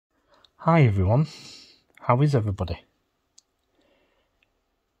Hi everyone, how is everybody?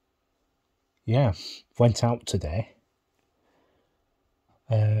 Yeah, went out today.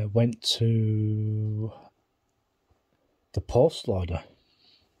 Went to the Postlorder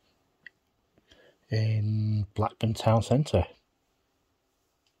in Blackburn Town Centre.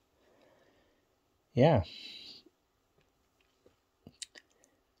 Yeah.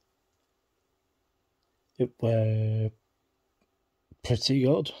 It were pretty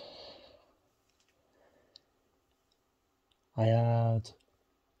good. I had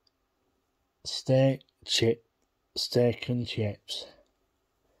steak and chips.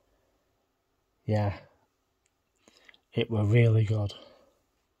 Yeah, it were really good.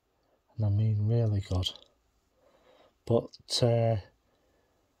 And I mean really good. But the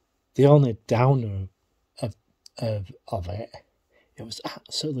only downer of it, it was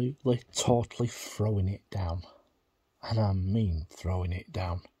absolutely, totally throwing it down. And I mean throwing it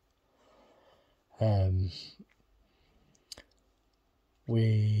down.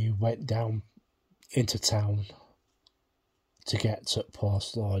 We went down into town to get to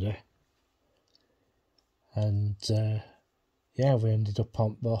Postlorder. And yeah, we ended up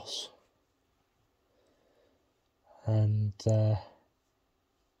on bus. And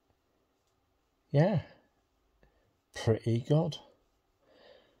yeah, pretty good.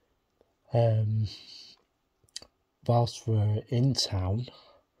 Whilst we were in town,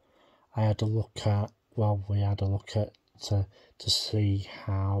 we had a look at to see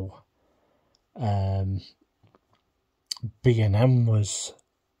how B&M was.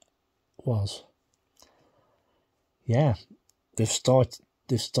 Yeah, they've started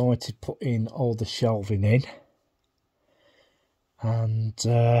putting all the shelving in, and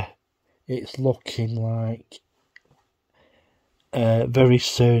it's looking like very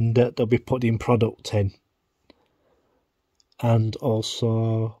soon that they'll be putting product in, and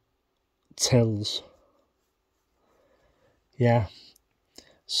also tills. Yeah,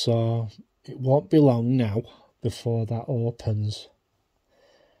 so it won't be long now before that opens.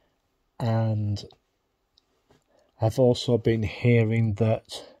 And I've also been hearing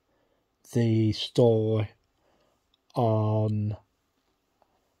that the store on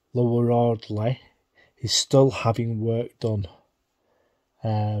Lower Audley is still having work done.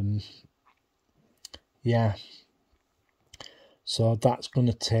 Yeah, so that's going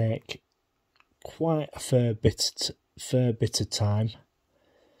to take quite a fair bit of time,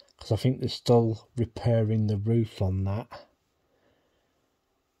 because I think they're still repairing the roof on that,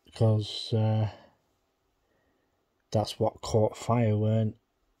 because that's what caught fire, weren't,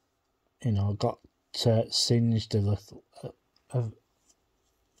 got singed a little,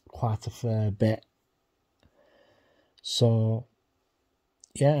 quite a fair bit. So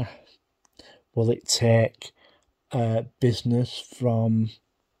yeah, will it take business from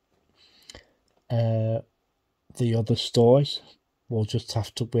the other stores? We'll just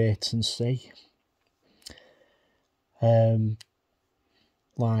have to wait and see.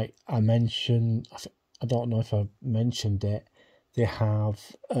 Like I mentioned, I don't know if I mentioned it, they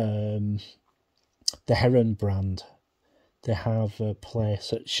have the Heron brand. They have a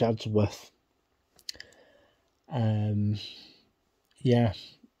place at Shadsworth. Yeah,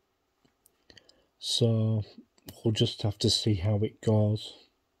 so we'll just have to see how it goes.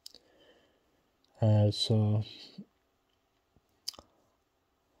 So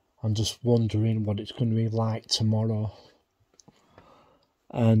I'm just wondering what it's going to be like tomorrow.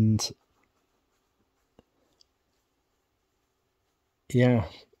 And yeah,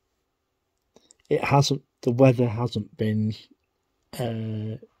 the weather hasn't been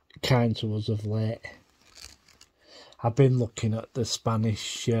kind to us of late. I've been looking at the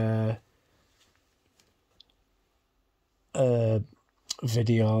Spanish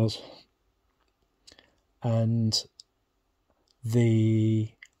videos, and the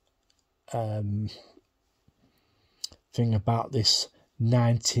thing about this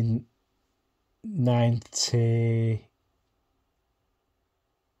 1990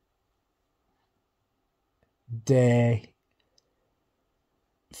 day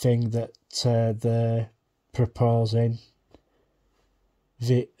thing that they're proposing.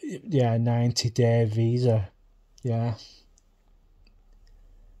 90-day visa. Yeah,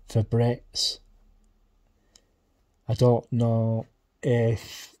 for Brits. I don't know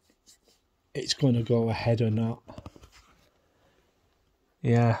if it's going to go ahead or not.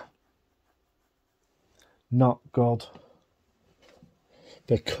 Yeah, not good,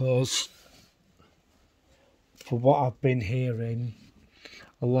 because for what I've been hearing,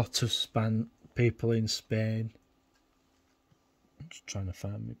 a lot of people in Spain. I'm just trying to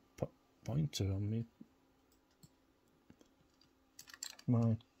find my pointer on me.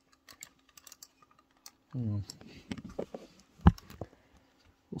 My Looks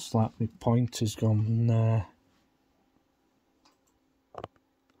like my pointer's gone there.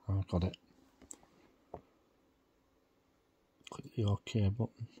 Oh, I got it. Click the OK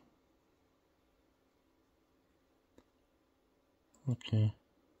button. Okay.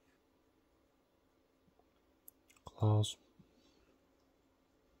 Close.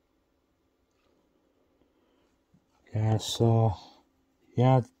 Yeah, so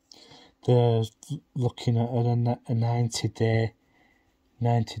yeah, they're looking at a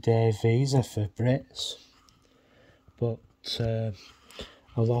 90-day visa for Brits, but a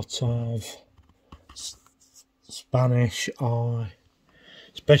lot of Spanish, or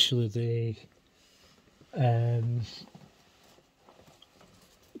especially the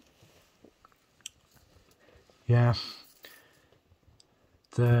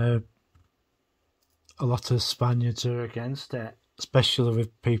a lot of Spaniards are against it, especially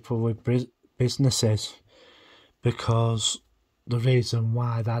with people with businesses, because the reason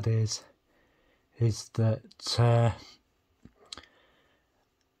why that is that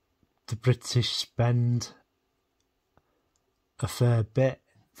the British spend a fair bit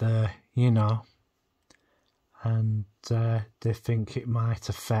there, you know, and they think it might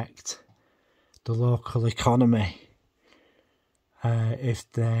affect the local economy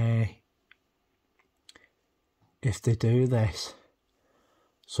if they do this.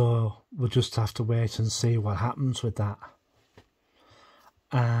 So we'll just have to wait and see what happens with that.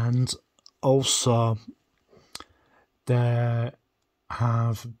 And also there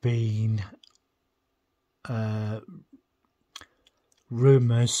have been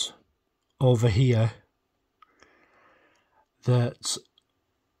rumours over here that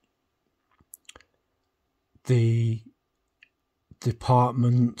the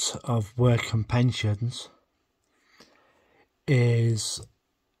Department of Work and Pensions is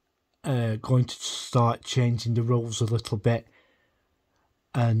going to start changing the rules a little bit,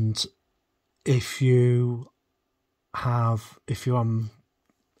 and if you're on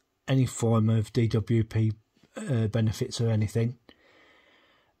any form of DWP benefits or anything,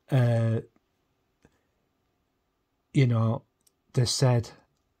 you know, they said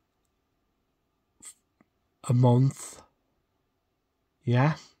a month.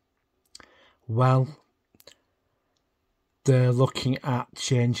 Yeah, well, they're looking at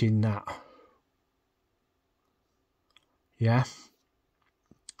changing that. Yeah,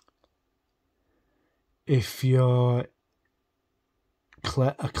 if you're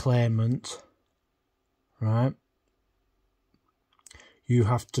a claimant, right, you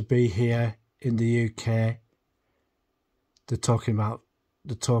have to be here in the UK. They're talking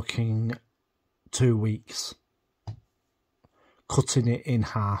 2 weeks, cutting it in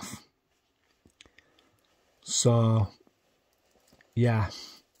half. So yeah,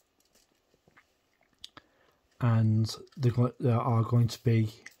 and there are going to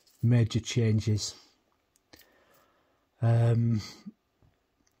be major changes. A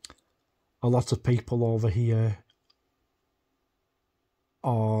lot of people over here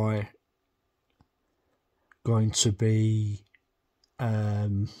are going to be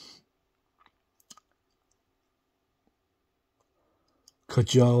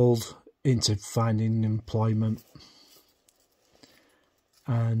cajoled into finding employment,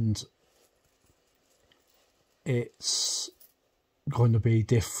 and it's going to be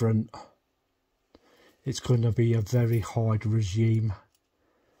different. It's going to be a very hard regime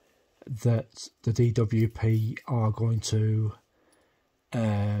that the DWP are going to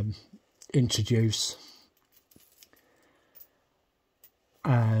introduce,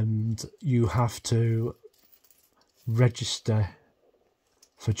 and you have to register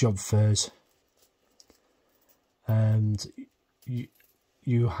for job fairs, and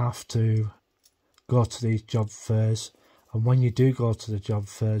you have to go to these job fairs, and when you do go to the job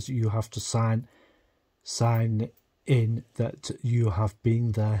fairs, you have to sign in that you have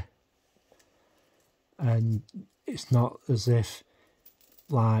been there. And it's not as if,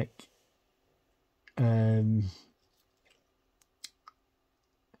 like,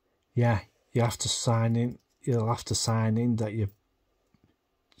 yeah, you have to sign in. You'll have to sign in that you,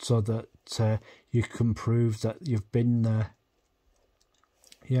 so that you can prove that you've been there.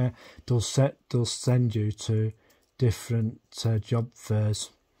 Yeah, they'll send you to different job fairs,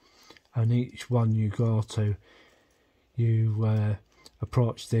 and each one you go to, you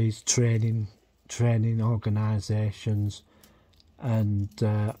approach these training organisations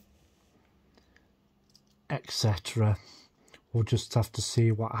and etc. We'll just have to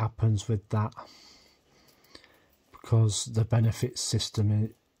see what happens with that, because the benefits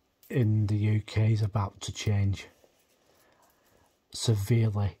system in the UK is about to change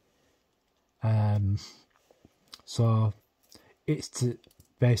severely, So it's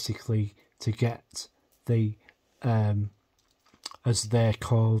basically to get the as they're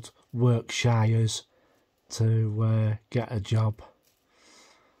called, workshires, to get a job.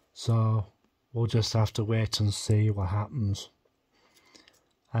 So we'll just have to wait and see what happens.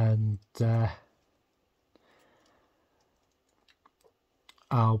 And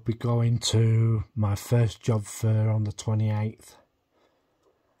I'll be going to my first job fair on the 28th,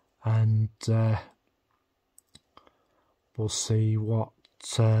 and we'll see what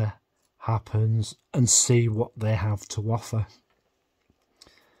happens and see what they have to offer.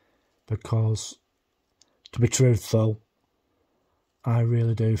 Because, to be truthful, I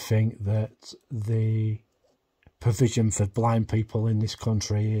really do think that the provision for blind people in this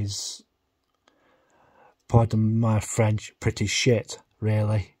country is, pardon my French, pretty shit,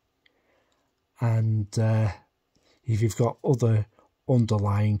 really. And if you've got other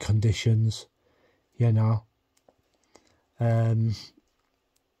underlying conditions, you know,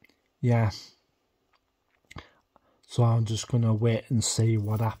 yeah. So I'm just going to wait and see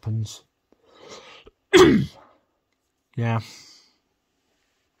what happens. Yeah.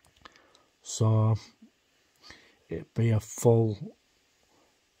 So it'd be a full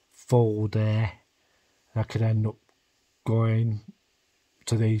day. I could end up going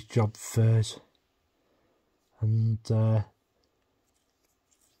to these job fairs and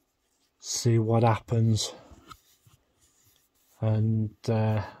see what happens. And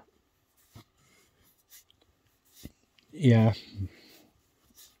yeah,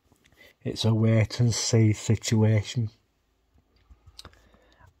 it's a wait and see situation.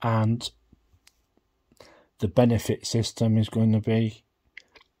 And the benefit system is going to be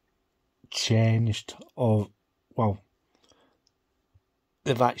changed, or, well,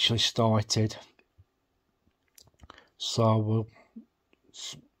 they've actually started. So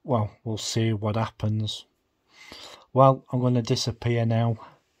we'll see what happens. Well, I'm going to disappear now,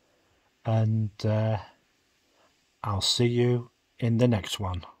 and I'll see you in the next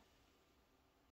one.